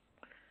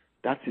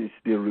 That is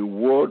the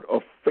reward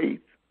of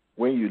faith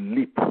when you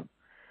leap.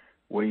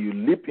 When you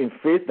leap in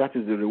faith, that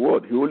is the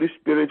reward. The Holy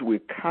Spirit will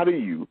carry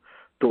you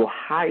to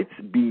heights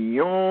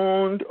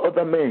beyond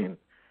other men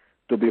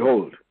to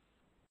behold.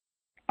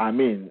 I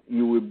mean,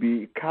 you will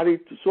be carried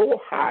so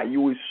high,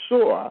 you will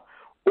soar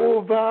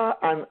over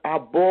and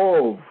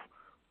above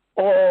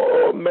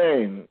all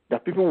men,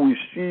 that people will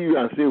see you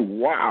and say,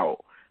 wow,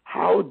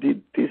 how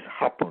did this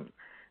happen?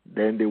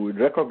 Then they will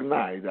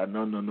recognize that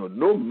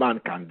no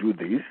man can do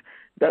this.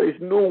 There is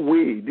no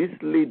way this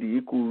lady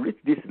could reach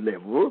this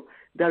level.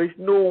 There is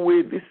no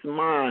way this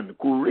man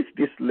could reach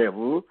this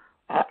level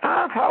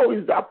How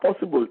is that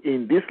possible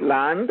in this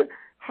land?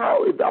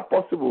 How is that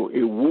possible?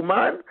 A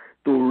woman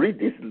to read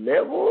this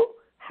level?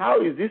 How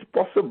is this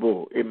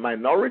possible? A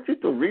minority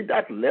to read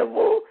that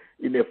level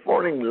in a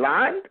foreign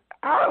land?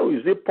 How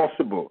is it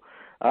possible?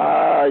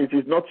 It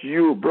is not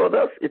you,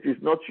 brothers. It is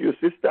not you,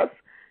 sisters.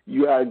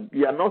 You are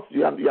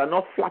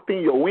not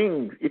flapping your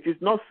wings. It is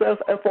not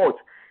self-effort.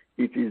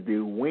 It is the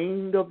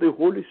wind of the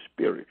Holy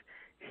Spirit.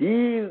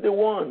 He is the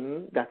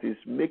one that is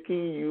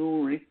making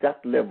you reach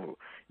that level.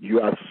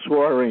 You are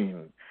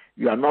soaring.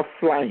 You are not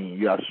flying.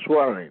 You are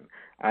soaring.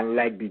 And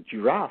like the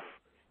giraffe,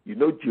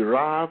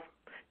 giraffe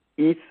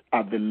eats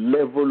at the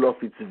level of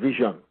its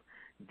vision.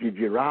 The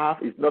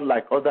giraffe is not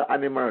like other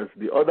animals.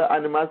 The other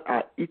animals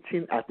are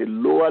eating at a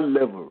lower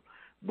level.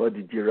 But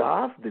the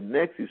giraffe, the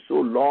neck is so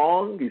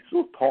long, is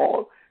so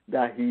tall,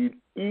 that he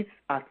eats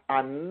at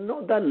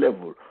another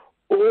level,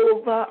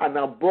 over and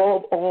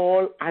above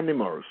all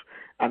animals.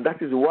 And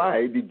that is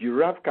why the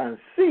giraffe can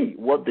see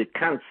what they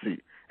can't see.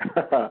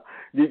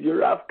 The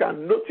giraffe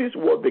can notice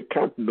what they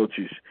can't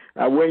notice.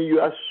 And when you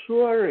are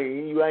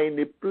soaring, you are in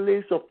a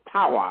place of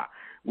power.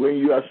 When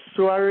you are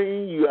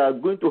soaring, you are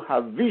going to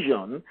have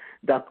vision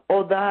that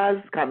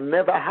others can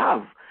never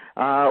have.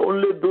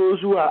 Only those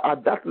who are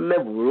at that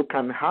level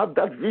can have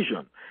that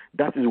vision.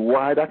 That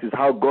is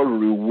how God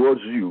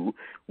rewards you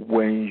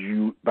when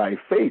you, by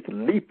faith,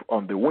 leap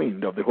on the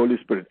wind of the Holy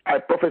Spirit. I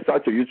prophesy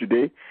to you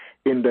today,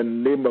 in the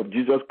name of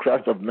Jesus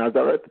Christ of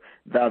Nazareth,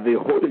 that the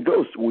Holy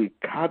Ghost will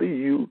carry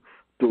you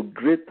to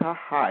greater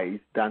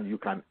heights than you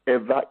can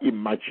ever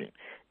imagine.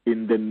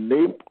 In the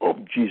name of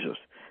Jesus.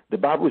 The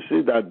Bible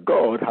says that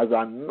God has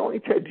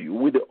anointed you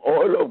with the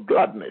oil of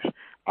gladness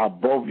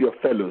above your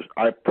fellows.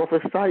 I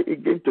prophesy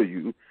again to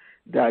you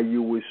that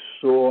you will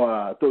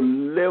soar to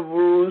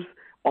levels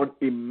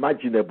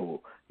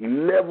unimaginable,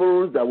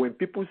 levels that when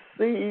people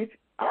see it,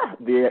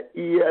 their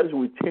ears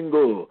will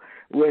tingle.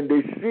 When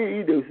they see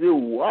it, they say,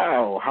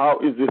 wow, how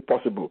is this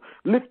possible?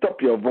 Lift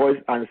up your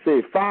voice and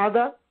say,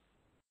 Father,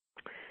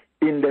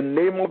 in the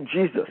name of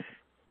Jesus,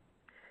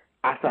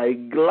 as I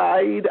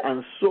glide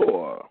and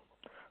soar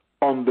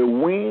on the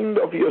wind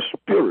of your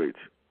Spirit,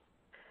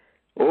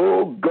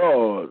 oh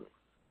God,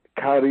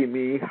 carry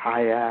me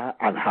higher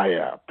and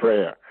higher.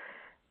 Prayer.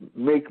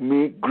 Make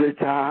me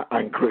greater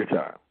and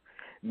greater.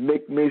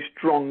 Make me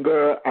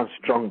stronger and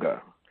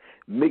stronger.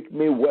 Make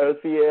me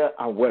wealthier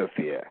and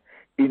wealthier.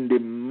 In the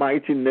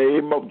mighty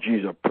name of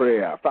Jesus.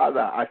 Prayer.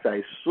 Father, as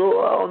I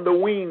soar on the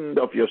wind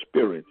of your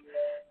Spirit,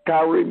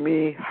 carry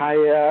me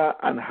higher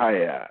and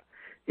higher.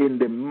 In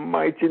the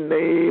mighty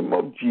name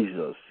of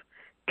Jesus.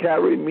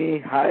 Carry me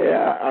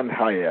higher and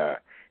higher.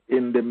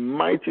 In the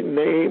mighty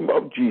name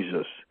of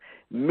Jesus.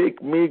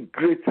 Make me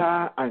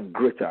greater and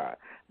greater.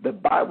 The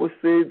Bible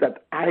says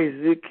that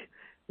Isaac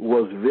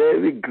was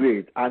very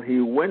great, and he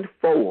went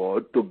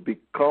forward to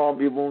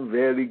become even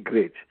very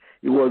great.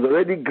 He was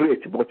already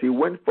great, but he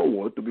went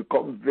forward to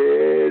become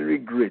very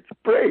great.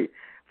 Pray,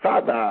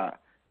 Father,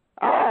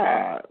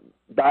 by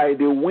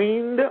the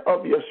wind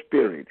of your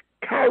Spirit,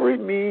 carry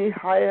me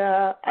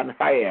higher and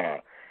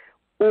higher,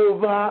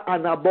 over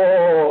and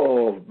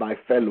above my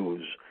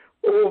fellows,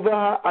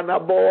 over and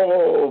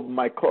above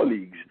my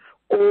colleagues,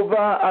 over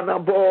and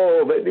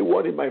above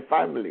anyone in my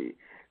family.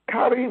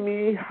 Carry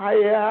me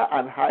higher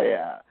and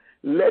higher.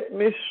 Let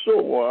me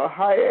soar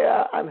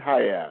higher and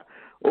higher.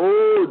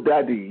 Oh,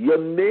 Daddy, your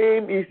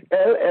name is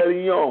El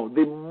Elyon,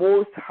 the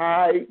Most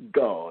High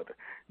God.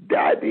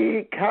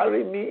 Daddy,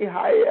 carry me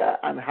higher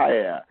and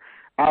higher.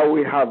 I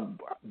will have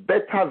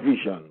better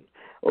vision.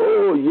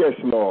 Oh, yes,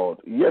 Lord.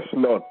 Yes,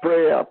 Lord.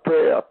 Prayer,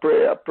 prayer,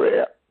 prayer,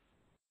 prayer.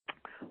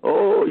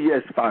 Oh,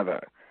 yes,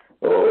 Father.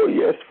 Oh,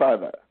 yes,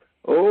 Father.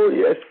 Oh,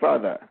 yes,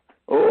 Father.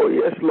 Oh,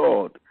 yes,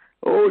 Lord.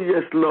 Oh,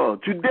 yes,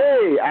 Lord.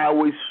 Today I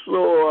will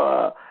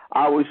soar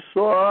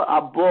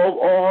above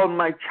all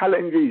my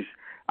challenges.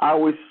 I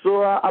will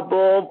soar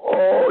above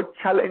all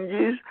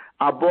challenges,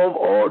 above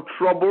all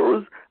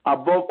troubles,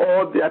 above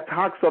all the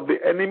attacks of the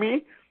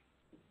enemy.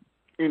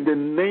 In the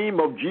name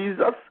of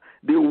Jesus,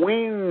 the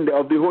wind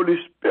of the Holy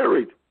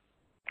Spirit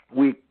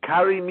will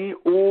carry me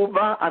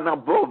over and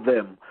above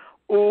them,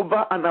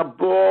 over and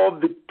above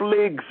the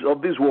plagues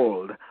of this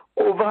world,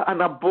 over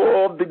and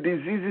above the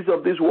diseases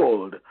of this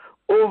world,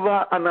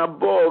 over and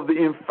above the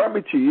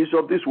infirmities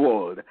of this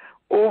world,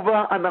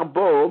 over and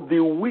above the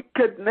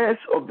wickedness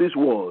of this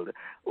world.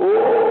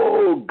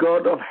 Oh,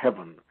 God of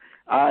heaven,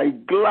 I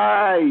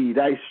glide,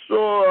 I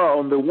soar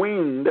on the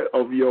wind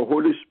of your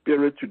Holy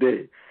Spirit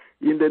today.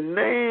 In the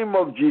name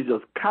of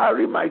Jesus,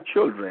 carry my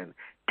children,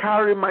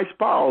 carry my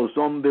spouse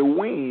on the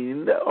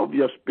wind of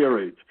your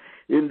Spirit.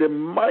 In the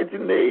mighty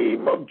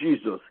name of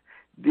Jesus,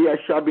 there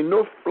shall be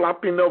no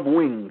flapping of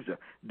wings.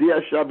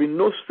 There shall be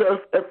no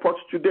self-effort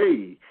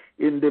today.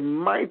 In the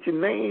mighty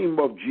name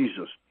of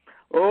Jesus.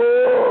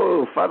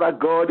 Oh, Father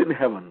God in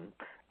heaven,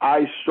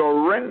 I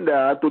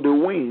surrender to the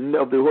wind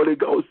of the Holy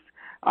Ghost.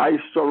 I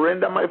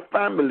surrender my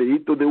family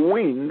to the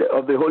wind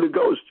of the Holy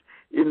Ghost.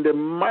 In the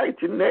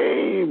mighty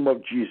name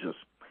of Jesus.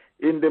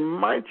 In the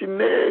mighty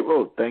name.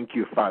 Oh, thank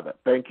you, Father.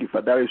 Thank you,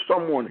 Father. There is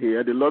someone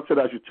here. The Lord said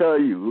I should tell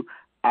you,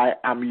 I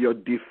am your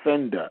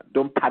defender.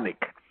 Don't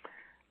panic.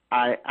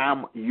 I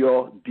am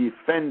your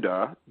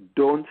defender.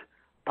 Don't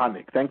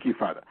panic. Thank you,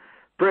 Father.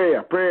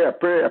 Prayer, prayer,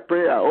 prayer,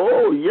 prayer.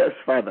 Oh, yes,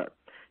 Father.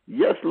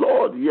 Yes,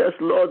 Lord. Yes,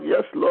 Lord.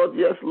 Yes, Lord.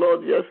 Yes,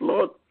 Lord. Yes,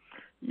 Lord.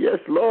 Yes,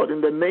 Lord.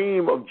 In the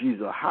name of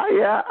Jesus.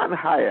 Higher and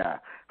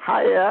higher.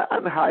 Higher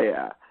and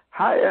higher.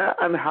 Higher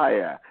and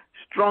higher.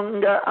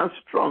 Stronger and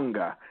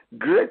stronger.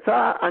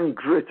 Greater and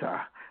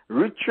greater.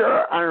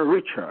 Richer and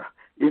richer.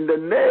 In the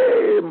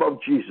name of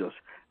Jesus.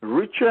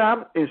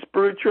 Richer in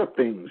spiritual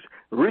things.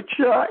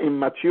 Richer in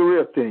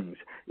material things.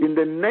 In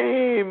the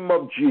name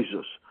of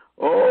Jesus.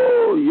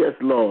 Oh, yes,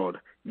 Lord.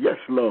 Yes,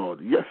 Lord.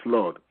 Yes,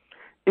 Lord.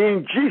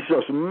 In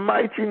Jesus'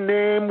 mighty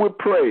name we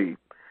pray.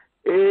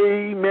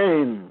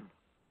 Amen.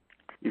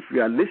 If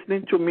you are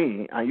listening to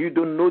me and you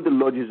don't know the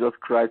Lord Jesus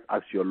Christ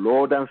as your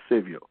Lord and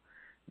Savior,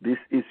 this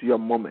is your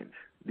moment.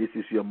 This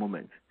is your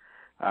moment.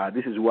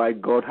 This is why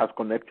God has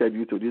connected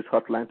you to this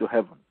hotline to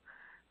heaven,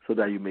 so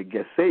that you may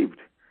get saved,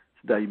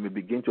 so that you may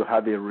begin to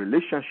have a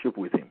relationship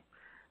with Him,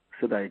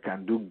 so that He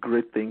can do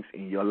great things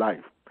in your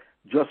life.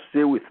 Just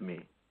say with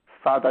me,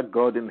 Father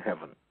God in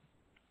heaven,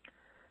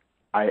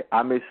 I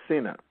am a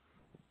sinner.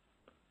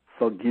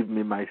 Forgive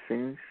me my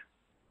sins.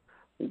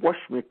 Wash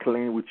me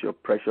clean with your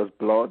precious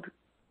blood.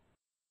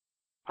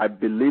 I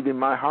believe in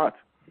my heart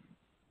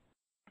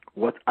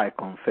what I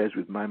confess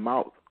with my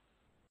mouth,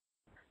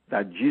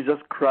 that Jesus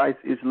Christ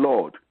is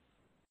Lord,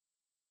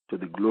 to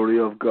the glory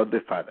of God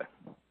the Father.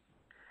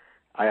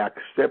 I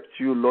accept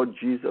you, Lord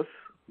Jesus,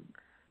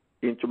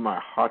 into my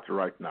heart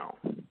right now.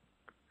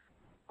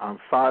 And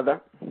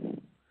Father,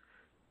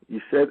 you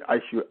said I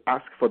should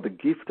ask for the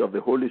gift of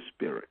the Holy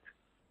Spirit.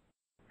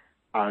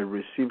 I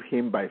receive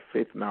Him by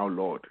faith now,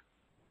 Lord.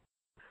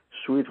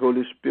 Sweet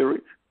Holy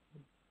Spirit,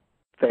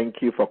 thank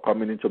you for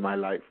coming into my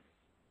life.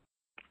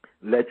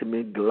 Let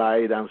me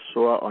glide and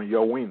soar on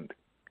your wind.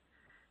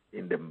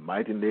 In the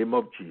mighty name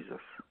of Jesus.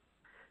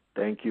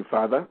 Thank you,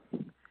 Father.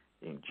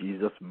 In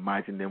Jesus'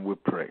 mighty name we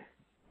pray.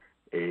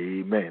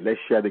 Amen. Let's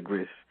share the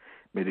grace.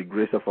 May the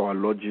grace of our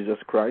Lord Jesus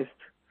Christ,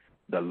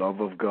 the love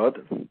of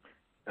God,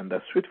 and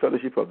the sweet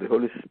fellowship of the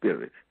Holy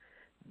Spirit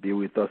be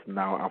with us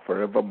now and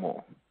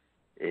forevermore.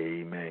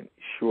 Amen.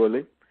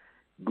 Surely,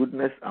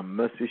 goodness and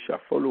mercy shall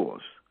follow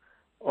us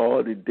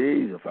all the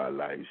days of our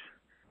lives,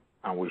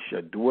 and we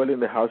shall dwell in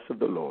the house of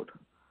the Lord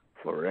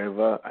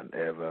forever and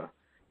ever.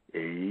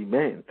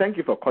 Amen. Thank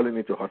you for calling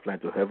into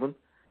Hotline to Heaven,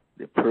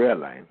 the prayer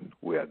line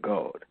where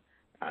God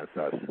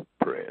answers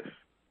prayers.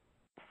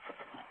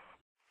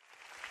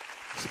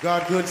 Is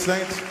God good,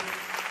 saints?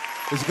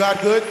 Is God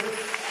good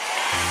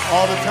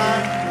all the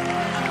time?